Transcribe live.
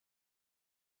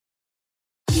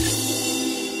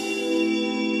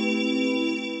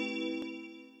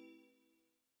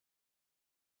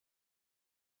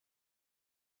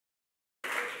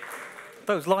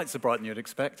Those lights are brighter than you'd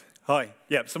expect. Hi.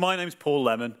 Yeah, so my name's Paul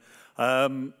Lemon.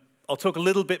 I'll talk a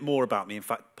little bit more about me, in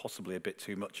fact, possibly a bit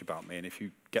too much about me, and if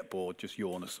you get bored, just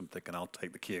yawn or something and I'll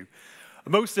take the cue.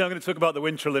 Mostly I'm going to talk about the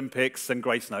Winter Olympics and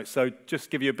Gracenote, so just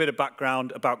give you a bit of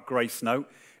background about Gracenote.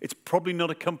 It's probably not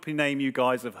a company name you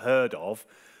guys have heard of,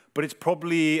 but it's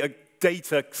probably a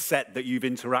data set that you've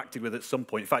interacted with at some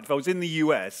point. In fact, if I was in the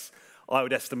US, I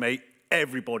would estimate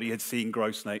everybody had seen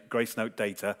Gracenote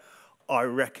data. I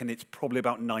reckon it's probably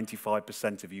about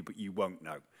 95% of you, but you won't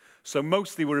know. So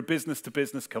mostly we're a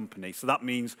business-to-business company, so that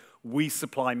means we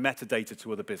supply metadata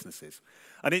to other businesses.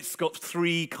 And it's got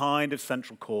three kind of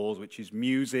central cores, which is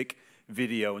music,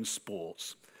 video, and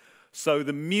sports. So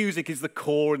the music is the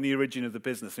core and the origin of the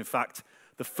business. In fact,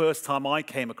 the first time I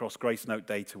came across Gracenote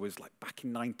data was like back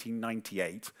in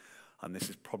 1998, and this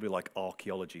is probably like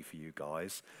archaeology for you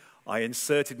guys. I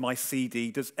inserted my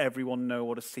CD. Does everyone know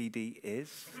what a CD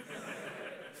is?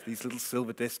 These little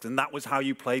silver discs, and that was how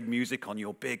you played music on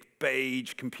your big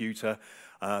beige computer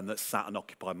that sat and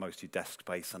occupied most of your desk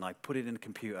space. And I put it in a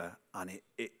computer, and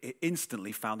it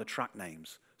instantly found the track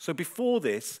names. So before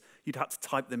this, you'd have to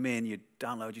type them in, you'd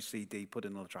download your CD, put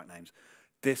in all the track names.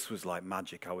 This was like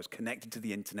magic. I was connected to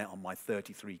the internet on my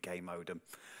 33K modem,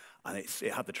 and it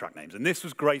had the track names. And this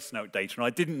was Gracenote data, and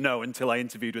I didn't know until I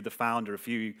interviewed with the founder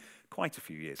quite a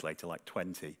few years later, like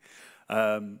 20.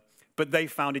 But they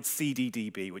founded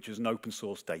CDDB, which was an open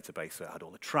source database that had all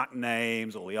the track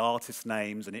names, all the artist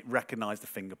names, and it recognized the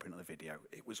fingerprint of the video.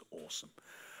 It was awesome.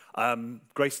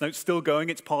 Gracenote's still going.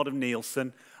 It's part of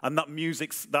Nielsen. And that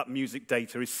music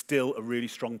data is still a really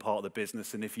strong part of the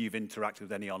business. And if you've interacted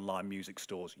with any online music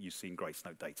stores, you've seen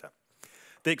Gracenote data.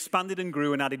 They expanded and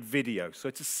grew and added video. So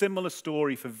it's a similar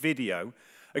story for video,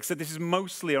 except this is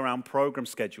mostly around program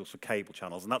schedules for cable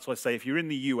channels. And that's why I say if you're in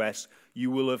the US, you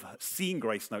will have seen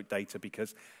Gracenote data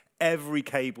because every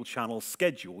cable channel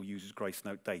schedule uses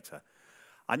Gracenote data.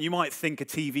 And you might think a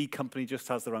TV company just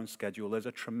has their own schedule. There's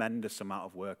a tremendous amount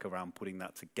of work around putting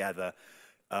that together,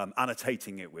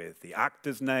 annotating it with the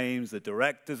actors' names, the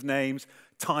directors' names,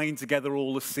 tying together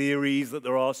all the series that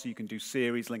there are so you can do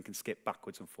series, link and skip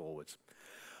backwards and forwards.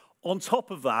 On top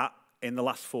of that, in the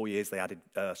last 4 years, they added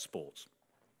sports.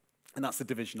 And that's the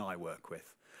division I work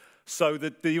with. So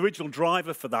the original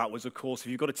driver for that was, of course, if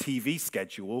you've got a TV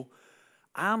schedule,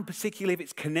 and particularly if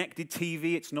it's connected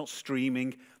TV, it's not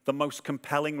streaming, the most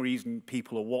compelling reason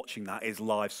people are watching that is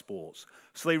live sports.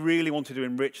 So they really wanted to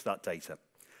enrich that data.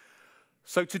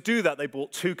 So to do that, they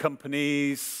bought two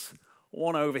companies,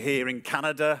 one over here in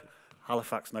Canada,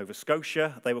 Halifax, Nova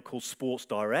Scotia. They were called Sports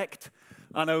Direct.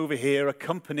 And over here, a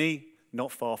company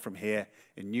not far from here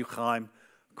in Utrecht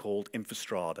called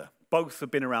Infostrada. Both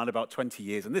have been around about 20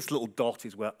 years, and this little dot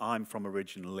is where I'm from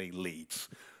originally, Leeds.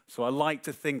 So I like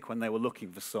to think when they were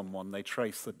looking for someone, they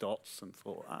traced the dots and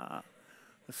thought,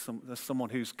 there's someone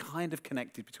who's kind of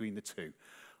connected between the two.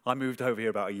 I moved over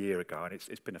here about a year ago, and it's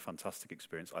been a fantastic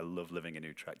experience. I love living in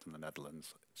Utrecht in the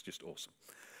Netherlands. It's just awesome.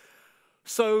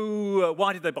 So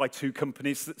why did they buy two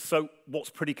companies? So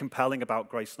what's pretty compelling about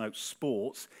Gracenote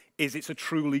Sports is it's a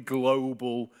truly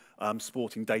global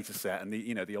sporting data set. And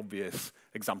the obvious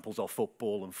examples are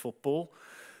football and football.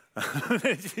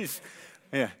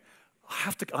 Yeah.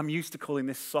 I'm used to calling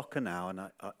this soccer now, and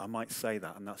I might say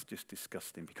that, and that's just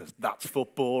disgusting because that's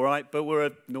football, right? But we're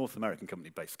a North American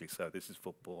company, basically, so this is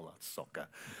football, that's soccer.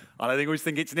 And I always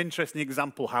think it's an interesting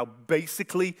example how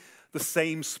basically the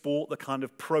same sport, the kind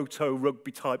of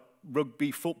proto-rugby type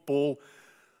rugby football,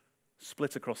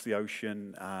 split across the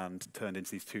ocean and turned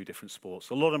into these two different sports.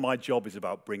 So a lot of my job is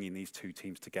about bringing these two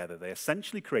teams together. They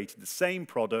essentially created the same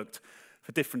product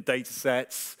for different data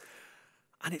sets.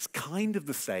 And it's kind of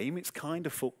the same, it's kind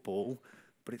of football,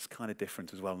 but it's kind of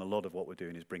different as well. And a lot of what we're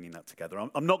doing is bringing that together.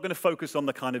 I'm not going to focus on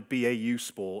the kind of BAU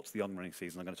sports, the on-running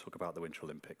season. I'm going to talk about the Winter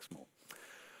Olympics more.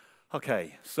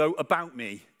 Okay, so about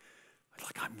me.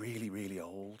 I'm really, really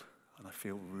old, and I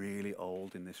feel really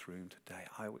old in this room today.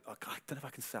 I don't know if I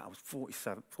can say it. I was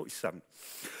 47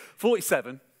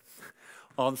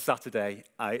 on Saturday.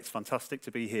 It's fantastic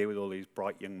to be here with all these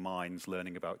bright young minds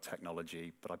learning about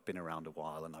technology, but I've been around a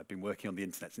while, and I've been working on the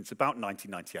internet since about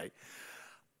 1998.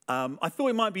 I thought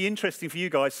it might be interesting for you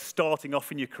guys starting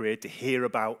off in your career to hear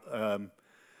about,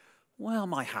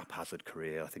 my haphazard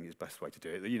career, I think is the best way to do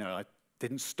it. I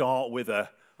didn't start with a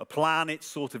plan, it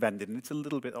sort of ended, and it's a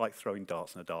little bit like throwing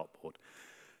darts on a dartboard.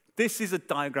 This is a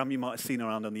diagram you might have seen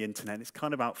around on the internet. It's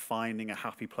kind of about finding a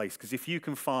happy place, because if you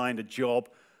can find a job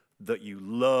that you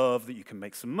love, that you can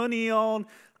make some money on,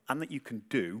 and that you can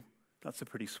do, that's a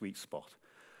pretty sweet spot.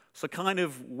 So kind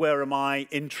of where are my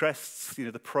interests?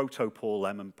 The proto-Paul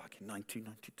Lemon back in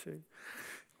 1992.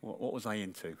 What was I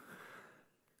into?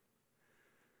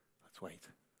 Just wait.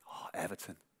 Oh,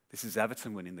 Everton. This is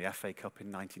Everton winning the FA Cup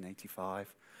in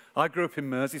 1985. I grew up in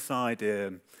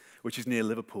Merseyside, which is near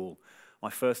Liverpool. My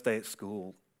first day at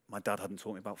school, my dad hadn't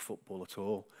taught me about football at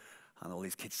all. And all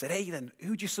these kids said, hey, then,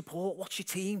 who do you support? What's your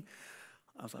team?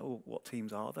 I was like, well, what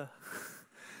teams are there?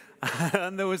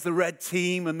 And there was the red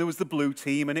team, and there was the blue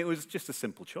team, and it was just a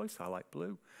simple choice. I like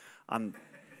blue. And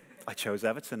I chose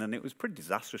Everton, and it was pretty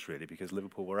disastrous, really, because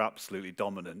Liverpool were absolutely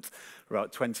dominant for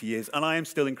about 20 years. And I am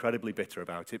still incredibly bitter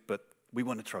about it, but we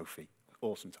won a trophy.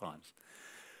 Awesome times.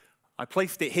 I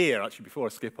placed it here, actually, before I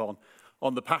skip on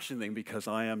the passion thing, because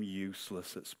I am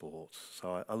useless at sports.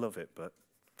 So I love it, but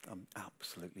I'm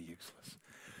absolutely useless.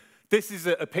 This is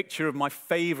a picture of my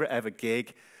favorite ever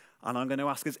gig, and I'm going to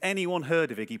ask, has anyone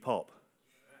heard of Iggy Pop?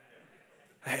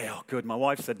 Hey, oh, good. My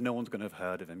wife said no one's going to have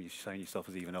heard of him. You're showing yourself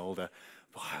as even older.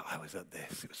 But I was at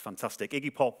this. It was fantastic.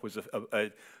 Iggy Pop was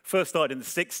first started in the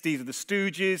 60s with the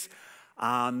Stooges,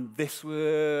 and this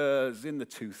was in the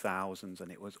 2000s,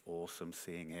 and it was awesome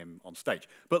seeing him on stage.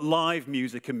 But live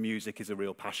music and music is a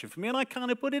real passion for me, and I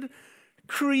kind of put it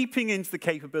creeping into the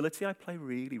capability. I play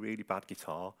really, really bad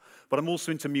guitar, but I'm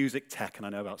also into music tech, and I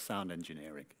know about sound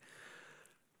engineering.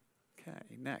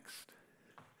 Okay, next.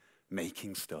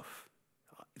 Making stuff.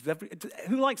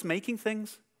 Who likes making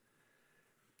things?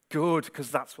 Good, because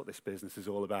that's what this business is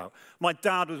all about. My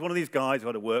dad was one of these guys who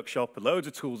had a workshop with loads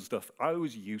of tools and stuff. I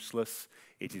was useless.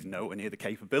 It is nowhere near the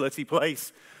capability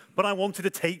place. But I wanted to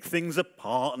take things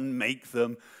apart and make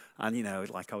them. And, you know,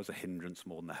 like I was a hindrance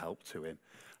more than a help to him.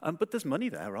 But there's money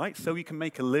there, right? So you can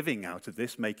make a living out of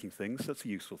this, making things. That's a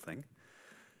useful thing.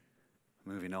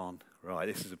 Moving on. Right,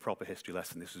 this is a proper history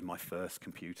lesson. This was my first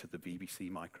computer, the BBC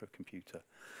microcomputer.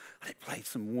 And it played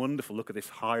some wonderful, look at this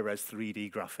high-res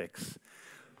 3D graphics.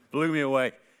 Blew me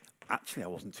away. Actually, I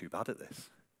wasn't too bad at this.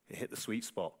 It hit the sweet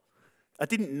spot. I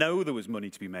didn't know there was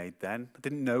money to be made then. I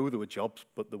didn't know there were jobs,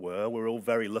 but there were. We're all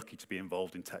very lucky to be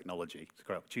involved in technology. It's a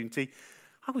great opportunity.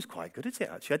 I was quite good at it,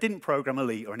 actually. I didn't program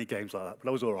Elite or any games like that, but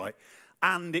I was all right.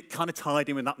 And it kind of tied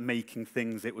in with that making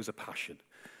things. It was a passion.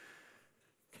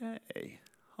 Okay.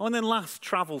 Oh, and then last,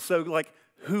 travel. So, like,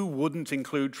 who wouldn't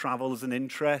include travel as an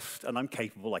interest? And I'm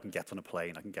capable. I can get on a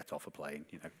plane. I can get off a plane.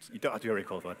 You know, you don't have to be very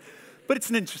qualified. But it's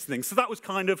an interesting thing. So that was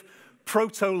kind of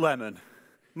proto-Lemon,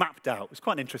 mapped out. It was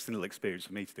quite an interesting little experience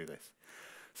for me to do this.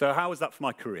 So how was that for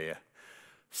my career?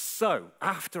 So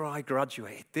after I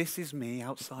graduated, this is me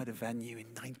outside a venue in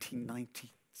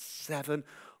 1997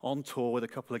 on tour with a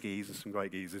couple of geezers, some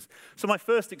great geezers. So my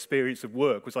first experience of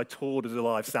work was I toured as a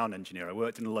live sound engineer. I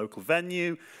worked in a local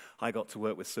venue. I got to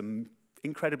work with some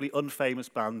incredibly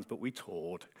unfamous bands, but we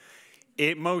toured.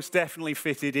 It most definitely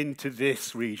fitted into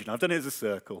this region. I've done it as a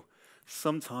circle.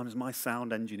 Sometimes my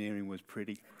sound engineering was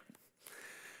pretty...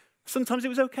 Sometimes it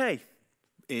was okay.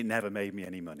 It never made me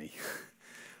any money.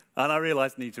 And I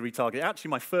realized I need to retarget. Actually,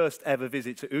 my first ever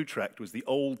visit to Utrecht was the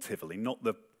old Tivoli, not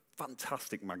the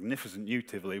fantastic, magnificent new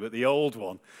Tivoli, but the old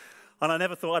one. And I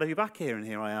never thought I'd be back here, and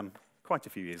here I am, quite a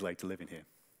few years later, living here.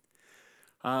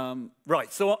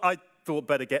 Right, so I thought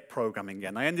better get programming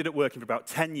again. I ended up working for about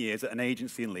 10 years at an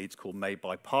agency in Leeds called Made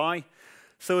by Pi.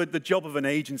 So the job of an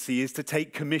agency is to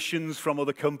take commissions from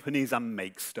other companies and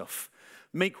make stuff.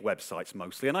 Make websites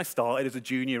mostly. And I started as a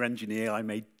junior engineer. I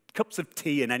made cups of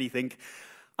tea and anything.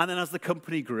 And then as the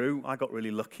company grew, I got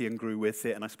really lucky and grew with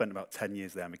it. And I spent about 10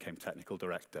 years there and became technical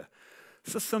director.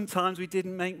 So sometimes we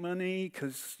didn't make money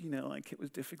because, you know, like it was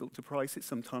difficult to price it.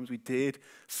 Sometimes we did.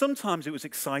 Sometimes it was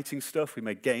exciting stuff. We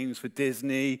made games for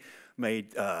Disney,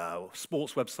 made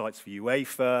sports websites for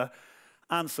UEFA,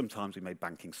 and sometimes we made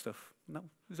banking stuff. No,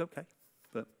 it was okay,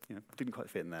 but you know, didn't quite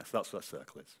fit in there. So that's what that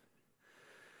circle is.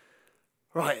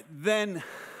 Right, then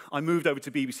I moved over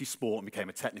to BBC Sport and became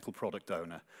a technical product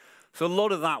owner. So a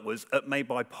lot of that was at Made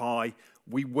by Pi.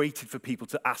 We waited for people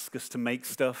to ask us to make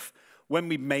stuff. When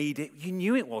we made it, you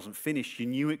knew it wasn't finished. You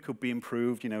knew it could be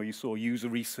improved. You know, you saw user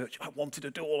research. I wanted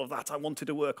to do all of that. I wanted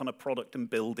to work on a product and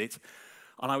build it.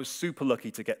 And I was super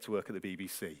lucky to get to work at the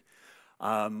BBC.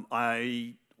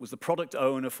 I was the product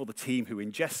owner for the team who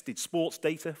ingested sports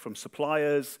data from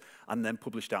suppliers and then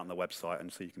published out on the website.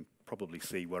 And so you can probably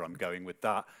see where I'm going with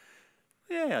that.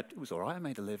 Yeah, it was all right. I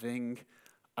made a living.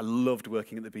 I loved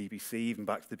working at the BBC, even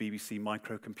back to the BBC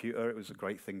microcomputer. It was a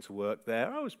great thing to work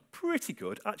there. I was pretty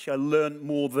good. Actually, I learned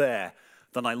more there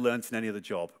than I learned in any other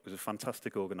job. It was a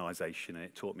fantastic organization, and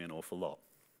it taught me an awful lot.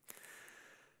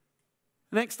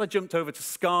 Next, I jumped over to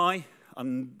Sky.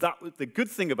 And the good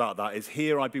thing about that is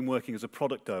here I've been working as a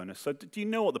product owner. So do you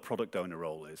know what the product owner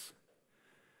role is?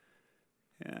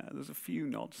 Yeah, there's a few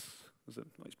nods.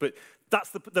 But that's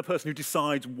the person who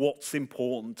decides what's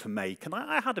important to make. And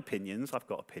I had opinions. I've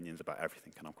got opinions about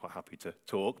everything, and I'm quite happy to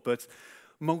talk. But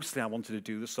mostly I wanted to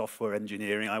do the software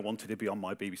engineering. I wanted to be on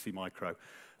my BBC Micro.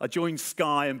 I joined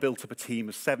Sky and built up a team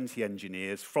of 70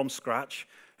 engineers from scratch,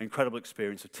 incredible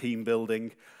experience of team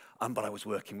building. But I was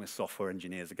working with software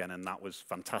engineers again, and that was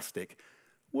fantastic.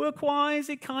 Work-wise,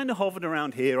 it kind of hovered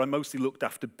around here. I mostly looked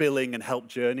after billing and help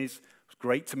journeys. It was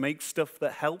great to make stuff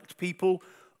that helped people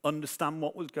understand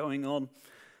what was going on.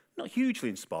 Not hugely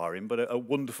inspiring, but a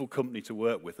wonderful company to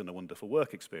work with and a wonderful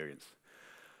work experience.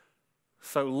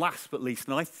 So last but least,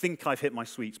 and I think I've hit my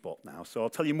sweet spot now, so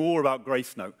I'll tell you more about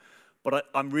Gracenote, but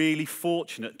I'm really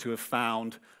fortunate to have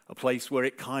found a place where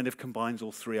it kind of combines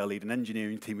all three. I lead an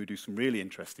engineering team who do some really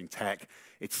interesting tech.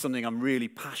 It's something I'm really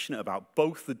passionate about,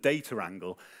 both the data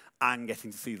angle and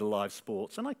getting to see the live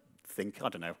sports. And I think, I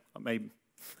don't know, maybe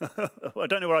I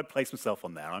don't know where I'd place myself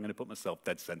on there. I'm going to put myself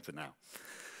dead center now.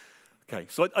 Okay,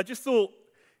 so I just thought,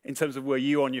 in terms of where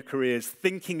you are on your careers,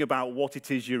 thinking about what it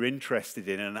is you're interested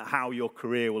in and how your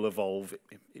career will evolve,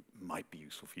 it might be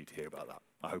useful for you to hear about that.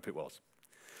 I hope it was.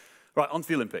 Right, on to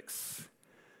the Olympics.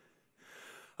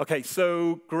 Okay,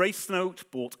 so Gracenote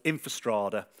bought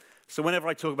Infostrada. So whenever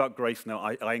I talk about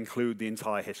Gracenote, I include the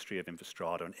entire history of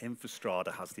Infostrada, and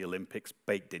Infostrada has the Olympics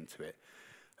baked into it.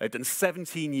 They've done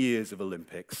 17 years of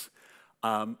Olympics,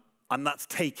 and that's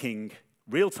taking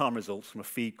real-time results from a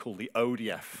feed called the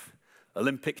ODF,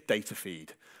 Olympic Data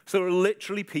Feed. So there are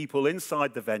literally people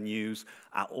inside the venues,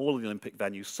 at all of the Olympic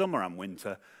venues, summer and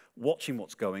winter, watching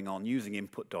what's going on, using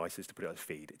input devices to put it on a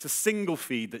feed. It's a single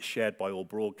feed that's shared by all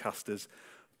broadcasters,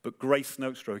 but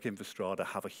Gracenote stroke Infostrada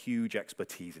have a huge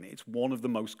expertise in it. It's one of the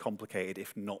most complicated,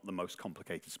 if not the most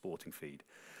complicated sporting feed.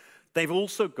 They've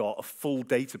also got a full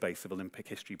database of Olympic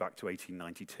history back to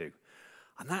 1892.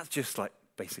 And that's just like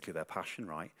basically their passion,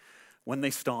 right? When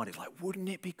they started, like, wouldn't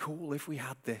it be cool if we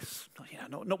had this?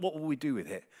 Not what will we do with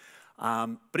it?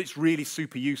 But it's really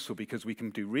super useful because we can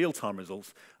do real-time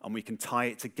results and we can tie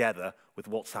it together with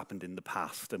what's happened in the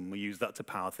past. And we use that to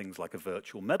power things like a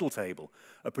virtual medal table,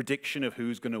 a prediction of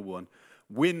who's going to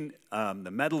win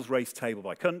the medals race table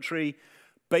by country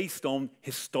based on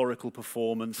historical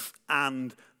performance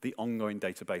and the ongoing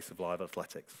database of live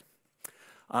athletics.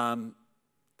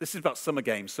 This is about Summer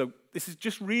Games. So this is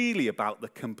just really about the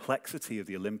complexity of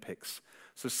the Olympics.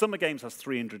 So Summer Games has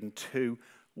 302.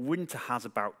 Winter has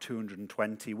about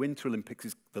 220. Winter Olympics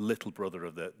is the little brother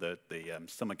of the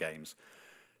Summer Games.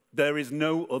 There is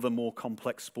no other more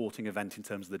complex sporting event in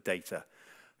terms of the data.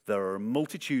 There are a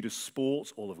multitude of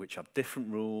sports, all of which have different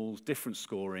rules, different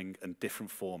scoring, and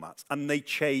different formats. And they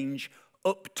change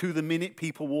up to the minute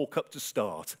people walk up to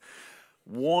start.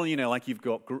 One, like you've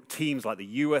got teams like the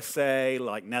USA,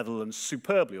 like Netherlands,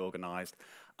 superbly organized.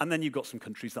 And then you've got some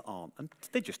countries that aren't, and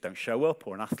they just don't show up,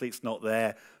 or an athlete's not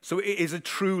there. So it is a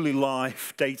truly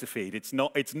live data feed. It's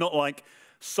not like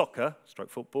soccer, stroke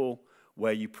football,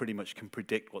 where you pretty much can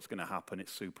predict what's going to happen.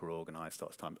 It's super organized,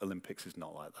 starts time. Olympics is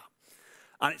not like that.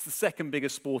 And it's the second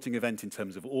biggest sporting event in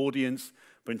terms of audience,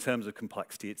 but in terms of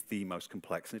complexity, it's the most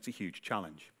complex, and it's a huge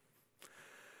challenge.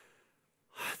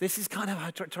 This is kind of how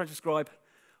I try to describe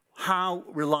how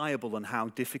reliable and how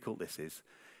difficult this is.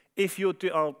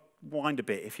 I'll wind a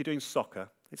bit. If you're doing soccer,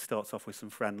 it starts off with some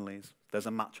friendlies. There's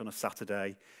a match on a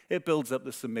Saturday. It builds up.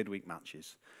 There's some midweek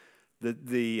matches.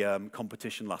 The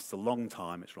competition lasts a long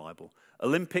time. It's reliable.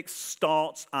 Olympics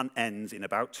starts and ends in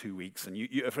about 2 weeks. And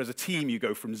as a team, you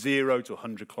go from 0 to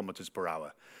 100 kilometers per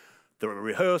hour. There are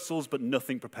rehearsals, but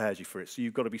nothing prepares you for it. So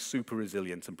you've got to be super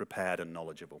resilient and prepared and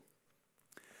knowledgeable.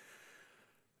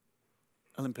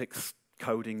 Olympics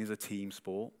coding is a team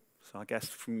sport. So I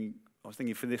guess I was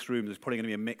thinking for this room, there's probably going to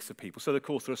be a mix of people. So, of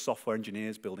course, there are software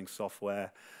engineers building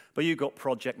software. But you've got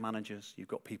project managers. You've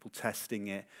got people testing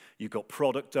it. You've got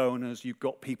product owners. You've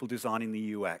got people designing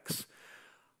the UX.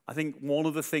 I think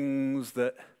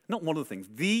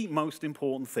the most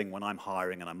important thing when I'm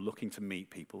hiring and I'm looking to meet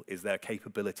people is their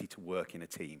capability to work in a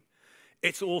team.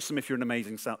 It's awesome if you're an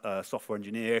amazing software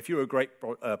engineer. If you're a great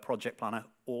project planner,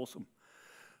 awesome.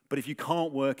 But if you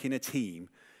can't work in a team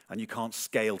and you can't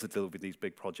scale to deal with these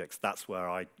big projects, that's where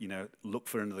I look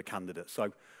for another candidate.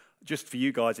 So just for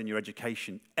you guys in your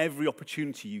education, every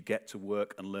opportunity you get to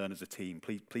work and learn as a team,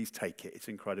 please take it. It's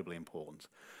incredibly important.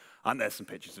 And there's some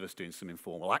pictures of us doing some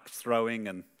informal axe throwing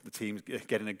and the team's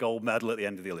getting a gold medal at the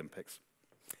end of the Olympics.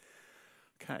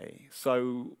 Okay,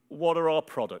 so what are our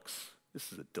products?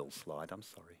 This is a dull slide, I'm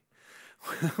sorry.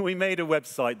 We made a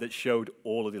website that showed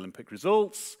all of the Olympic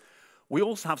results. We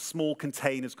also have small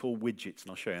containers called widgets,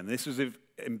 and I'll show you. And this was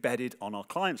embedded on our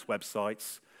clients'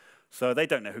 websites So they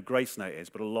don't know who Gracenote is,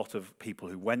 but a lot of people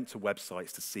who went to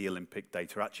websites to see Olympic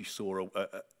data actually saw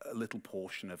a little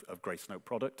portion of Gracenote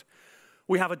product.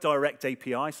 We have a direct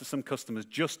API, so some customers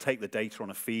just take the data on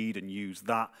a feed and use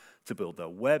that to build their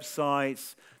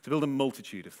websites, to build a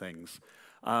multitude of things.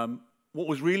 What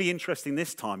was really interesting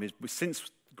this time is since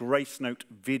Gracenote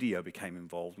Video became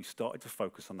involved, we started to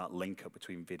focus on that link up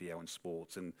between video and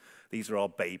sports. And these are our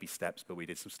baby steps, but we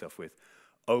did some stuff with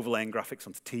overlaying graphics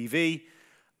onto TV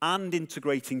and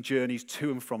integrating journeys to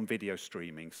and from video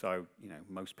streaming. So,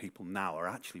 most people now are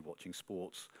actually watching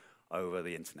sports over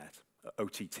the internet,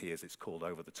 OTT as it's called,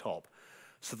 over the top.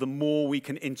 So the more we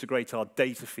can integrate our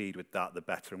data feed with that, the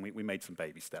better. And we made some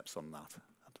baby steps on that.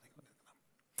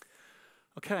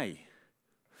 Okay,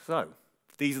 so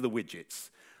these are the widgets.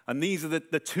 And these are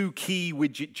the two key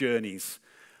widget journeys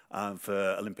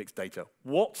for Olympics data.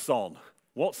 What's on?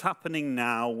 What's happening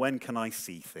now? When can I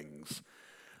see things?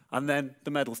 And then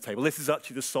the medals table. This is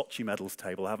actually the Sochi medals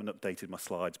table. I haven't updated my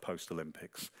slides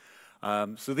post-Olympics.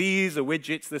 So these are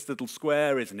widgets. This little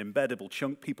square is an embeddable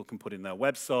chunk people can put in their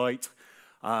website.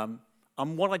 And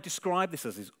what I describe this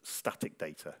as is static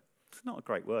data. It's not a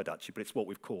great word, actually, but it's what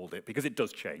we've called it, because it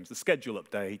does change. The schedule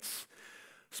updates,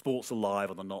 sports are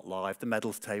live or they're not live. The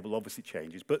medals table obviously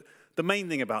changes. But the main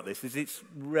thing about this is it's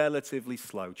relatively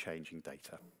slow changing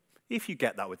data. If you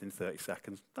get that within 30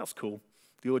 seconds, that's cool.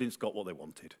 The audience got what they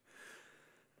wanted.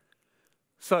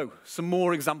 So, some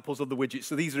more examples of the widgets.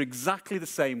 So these are exactly the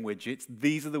same widgets.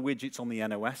 These are the widgets on the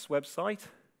NOS website.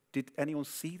 Did anyone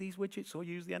see these widgets or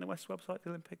use the NOS website for the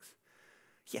Olympics?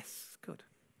 Yes, good.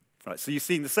 Right, so you've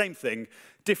seen the same thing,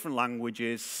 different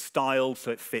languages, styled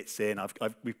so it fits in.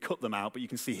 We've cut them out, but you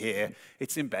can see here,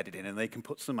 it's embedded in, and they can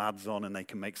put some ads on, and they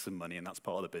can make some money, and that's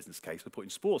part of the business case for putting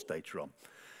sports data on.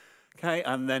 Okay,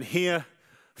 and then here,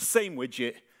 same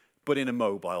widget, but in a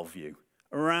mobile view.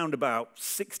 Around about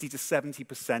 60 to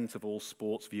 70% of all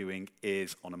sports viewing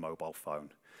is on a mobile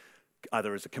phone,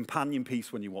 either as a companion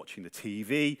piece when you're watching the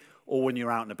TV, or when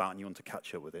you're out and about and you want to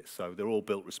catch up with it. So they're all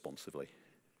built responsively.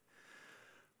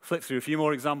 Flip through a few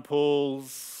more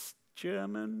examples.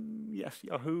 German, yes,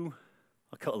 Yahoo.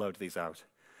 I'll cut a load of these out.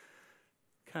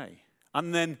 Okay,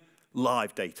 and then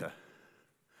live data.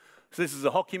 So this is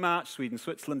a hockey match,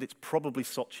 Sweden-Switzerland. It's probably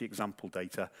Sochi example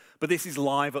data, but this is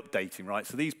live updating, right?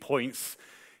 So these points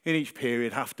in each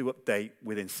period have to update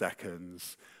within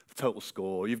seconds. The total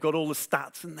score. You've got all the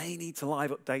stats, and they need to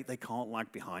live update. They can't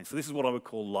lag behind. So this is what I would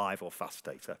call live or fast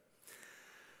data.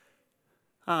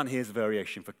 And here's a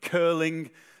variation for curling.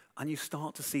 And you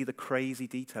start to see the crazy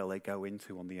detail they go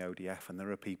into on the ODF. And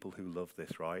there are people who love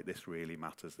this, right? This really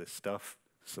matters, this stuff.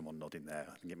 Someone nodding there.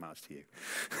 I think it matters to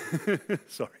you.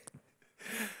 Sorry.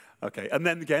 Okay, and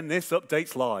then again, this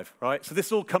updates live, right? So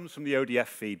this all comes from the ODF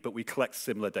feed, but we collect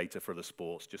similar data for the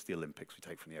sports, just the Olympics we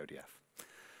take from the ODF.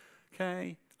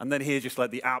 Okay, and then here's just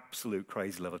like the absolute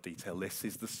crazy level of detail. This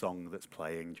is the song that's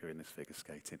playing during this figure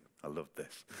skating. I love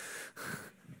this.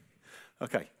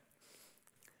 Okay.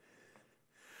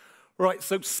 Right,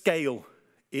 so scale.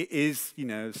 It is,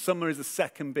 summer is the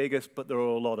second biggest, but there are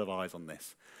a lot of eyes on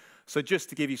this. So just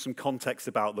to give you some context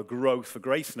about the growth for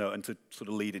Gracenote and to sort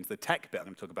of lead into the tech bit I'm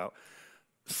going to talk about,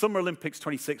 Summer Olympics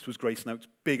 26 was Gracenote's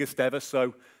biggest ever,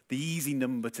 so the easy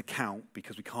number to count,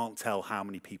 because we can't tell how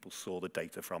many people saw the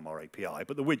data from our API,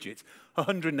 but the widgets,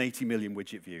 180 million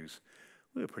widget views.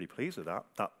 We were pretty pleased with that.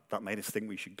 That made us think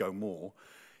we should go more.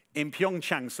 In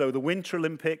Pyeongchang, so the Winter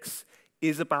Olympics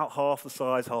is about half the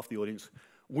size, half the audience.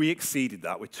 We exceeded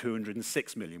that with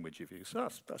 206 million widget views. So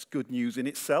that's good news in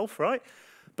itself, right?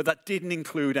 But that didn't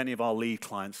include any of our lead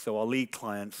clients. So our lead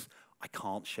clients, I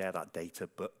can't share that data,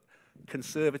 but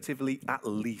conservatively, at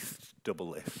least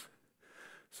double this.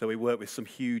 So we work with some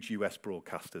huge US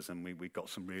broadcasters, and we got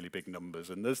some really big numbers.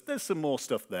 And there's some more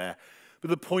stuff there. But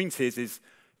the point is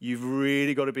you've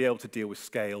really got to be able to deal with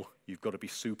scale. You've got to be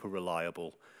super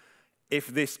reliable. If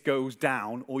this goes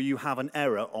down, or you have an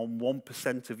error on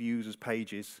 1% of users'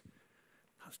 pages,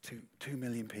 that's 2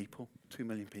 million people. 2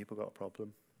 million people got a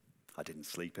problem. I didn't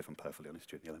sleep, if I'm perfectly honest,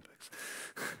 during the Olympics.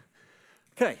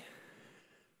 Okay.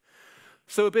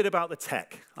 So a bit about the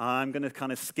tech. I'm going to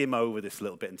kind of skim over this a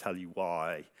little bit and tell you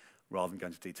why, rather than go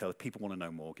into detail. If people want to know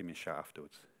more, give me a shout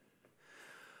afterwards.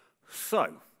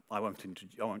 So I won't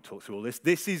talk through all this.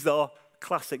 This is our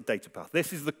classic data path.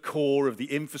 This is the core of the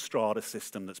Infrastrata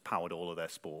system that's powered all of their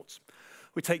sports.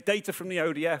 We take data from the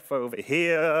ODF over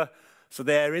here. So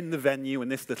they're in the venue,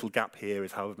 and this little gap here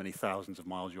is however many thousands of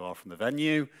miles you are from the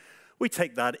venue. We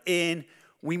take that in.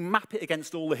 We map it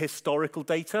against all the historical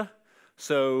data.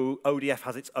 So ODF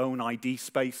has its own ID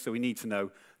space, so we need to know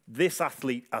This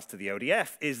athlete, as to the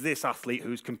ODF, is this athlete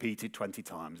who's competed 20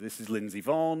 times. This is Lindsay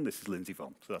Vonn, this is Lindsay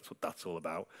Vonn. So that's what that's all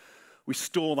about. We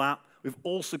store that. We've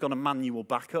also got a manual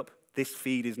backup. This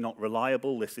feed is not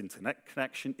reliable. This internet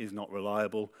connection is not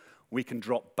reliable. We can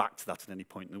drop back to that at any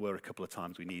point. There were a couple of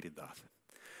times we needed that.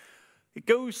 It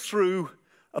goes through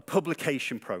a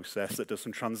publication process that does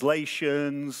some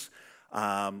translations.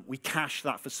 We cache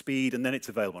that for speed, and then it's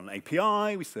available on an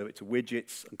API. We serve it to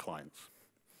widgets and clients.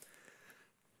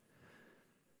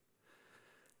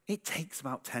 It takes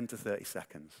about 10 to 30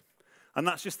 seconds. And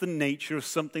that's just the nature of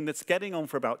something that's getting on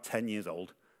for about 10 years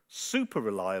old, super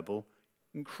reliable,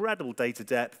 incredible data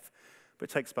depth, but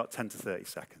it takes about 10 to 30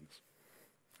 seconds.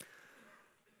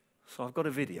 So I've got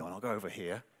a video, and I'll go over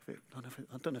here.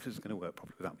 I don't know if this is going to work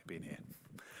properly without me being here.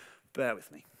 Bear with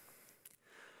me.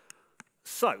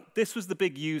 So this was the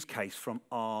big use case from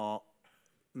our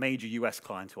major US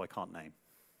client, who I can't name.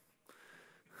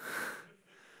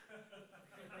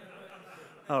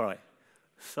 All right.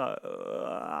 So,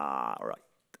 right.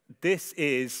 This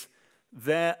is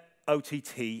their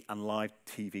OTT and live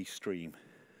TV stream.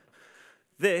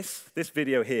 This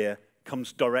video here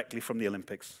comes directly from the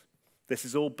Olympics. This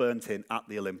is all burnt in at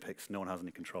the Olympics. No one has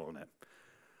any control on it.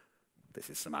 This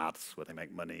is some ads where they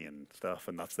make money and stuff,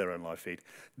 and that's their own live feed.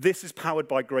 This is powered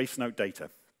by Gracenote data.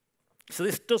 So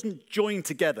this doesn't join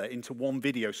together into one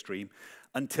video stream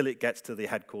until it gets to the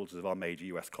headquarters of our major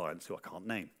US clients, who I can't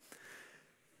name.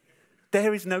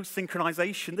 There is no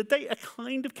synchronization. The data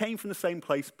kind of came from the same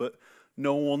place, but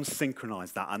no one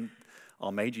synchronized that. And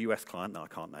our major US client, that I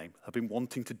can't name, have been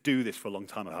wanting to do this for a long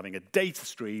time, of having a data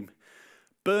stream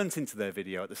burnt into their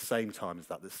video at the same time as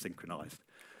that's synchronized.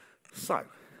 So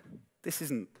this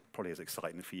isn't probably as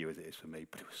exciting for you as it is for me,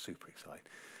 but it was super exciting.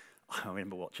 I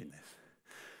remember watching this.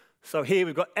 So here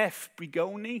we've got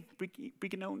Brignoni.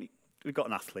 We've got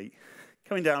an athlete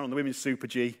coming down on the women's Super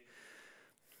G.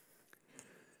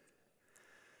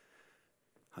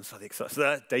 And so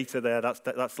that data there,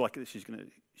 that's like she's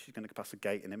gonna pass a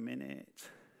gate in a minute.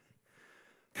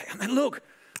 Okay, and then look.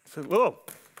 So whoa,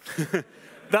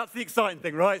 that's the exciting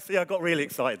thing, right? See, I got really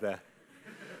excited there.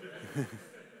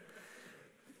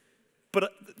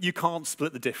 But you can't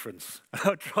split the difference.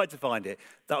 I tried to find it.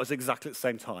 That was exactly at the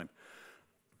same time.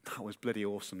 That was bloody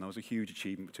awesome. That was a huge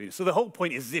achievement between us. So the whole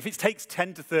point is, if it takes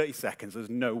 10 to 30 seconds, there's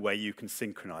no way you can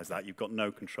synchronize that. You've got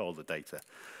no control of the data.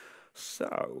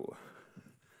 So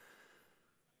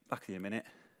back to you a minute.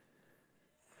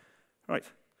 Right.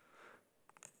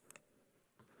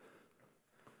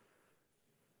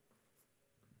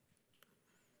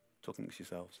 Talk amongst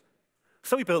yourselves.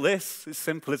 So we built this. It's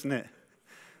simple, isn't it?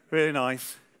 Really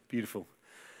nice, beautiful.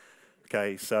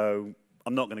 Okay, so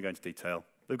I'm not going to go into detail.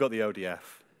 We've got the ODF.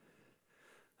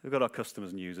 We've got our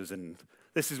customers and users, and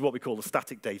this is what we call the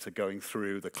static data going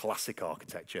through the classic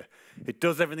architecture. It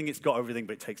does everything, it's got everything,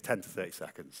 but it takes 10 to 30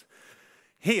 seconds.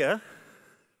 Here,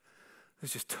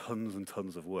 there's just tons and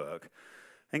tons of work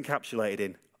encapsulated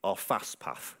in our fast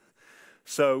path.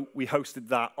 So we hosted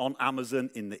that on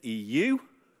Amazon in the EU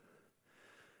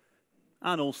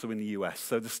and also in the US.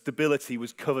 So the stability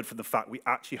was covered from the fact we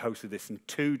actually hosted this in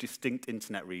 2 distinct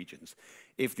internet regions.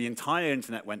 If the entire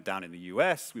internet went down in the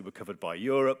US, we were covered by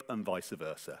Europe and vice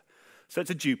versa. So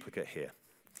it's a duplicate here.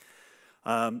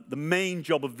 The main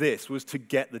job of this was to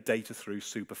get the data through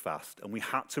super fast, and we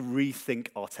had to rethink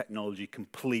our technology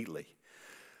completely.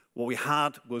 What we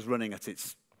had was running at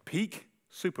its peak,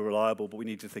 super reliable, but we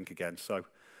need to think again. So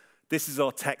this is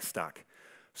our tech stack.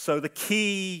 So the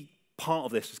key part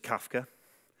of this is Kafka.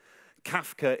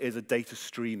 Kafka is a data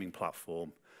streaming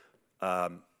platform,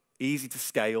 easy to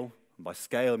scale. And by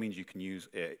scale, it means you can use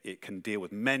it. It can deal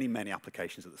with many, many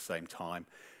applications at the same time.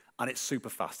 And it's super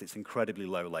fast. It's incredibly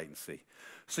low latency.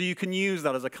 So you can use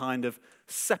that as a kind of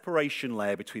separation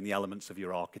layer between the elements of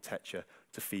your architecture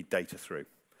to feed data through.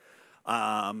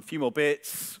 A few more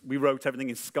bits. We wrote everything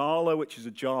in Scala, which is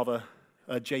a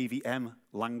JVM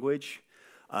language,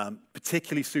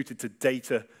 particularly suited to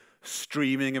data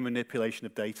streaming and manipulation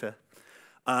of data.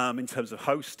 In terms of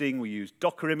hosting, we used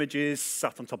Docker images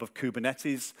sat on top of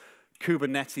Kubernetes.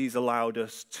 Kubernetes allowed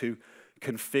us to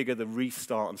configure the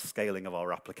restart and scaling of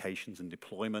our applications and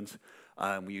deployment.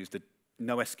 We used a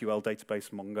NoSQL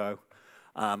database, Mongo.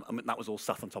 And that was all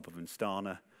sat on top of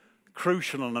Instana.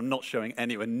 Crucial, and I'm not showing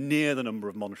anywhere near the number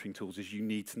of monitoring tools, is you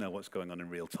need to know what's going on in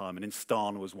real time. And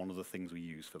Instana was one of the things we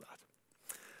used for that.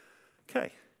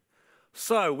 Okay.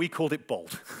 So we called it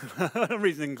Bolt,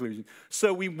 reason inclusion.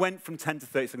 So we went from 10 to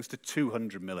 30 seconds to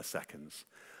 200 milliseconds.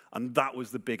 And that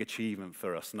was the big achievement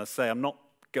for us. And I say, I'm not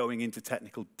going into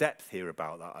technical depth here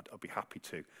about that. I'd be happy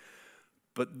to.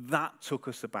 But that took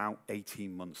us about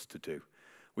 18 months to do.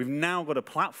 We've now got a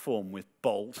platform with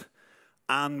Bolt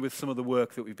and with some of the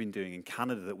work that we've been doing in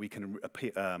Canada that we can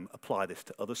apply this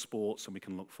to other sports, and we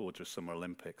can look forward to a Summer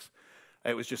Olympics.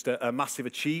 It was just a massive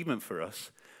achievement for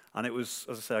us. And it was,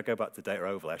 as I say, I go back to data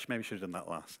overlay. Maybe I should have done that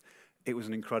last. It was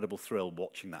an incredible thrill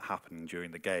watching that happen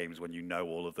during the games when you know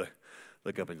all of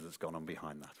the gubbins that's gone on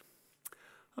behind that.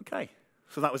 Okay,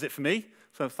 so that was it for me.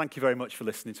 So thank you very much for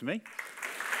listening to me.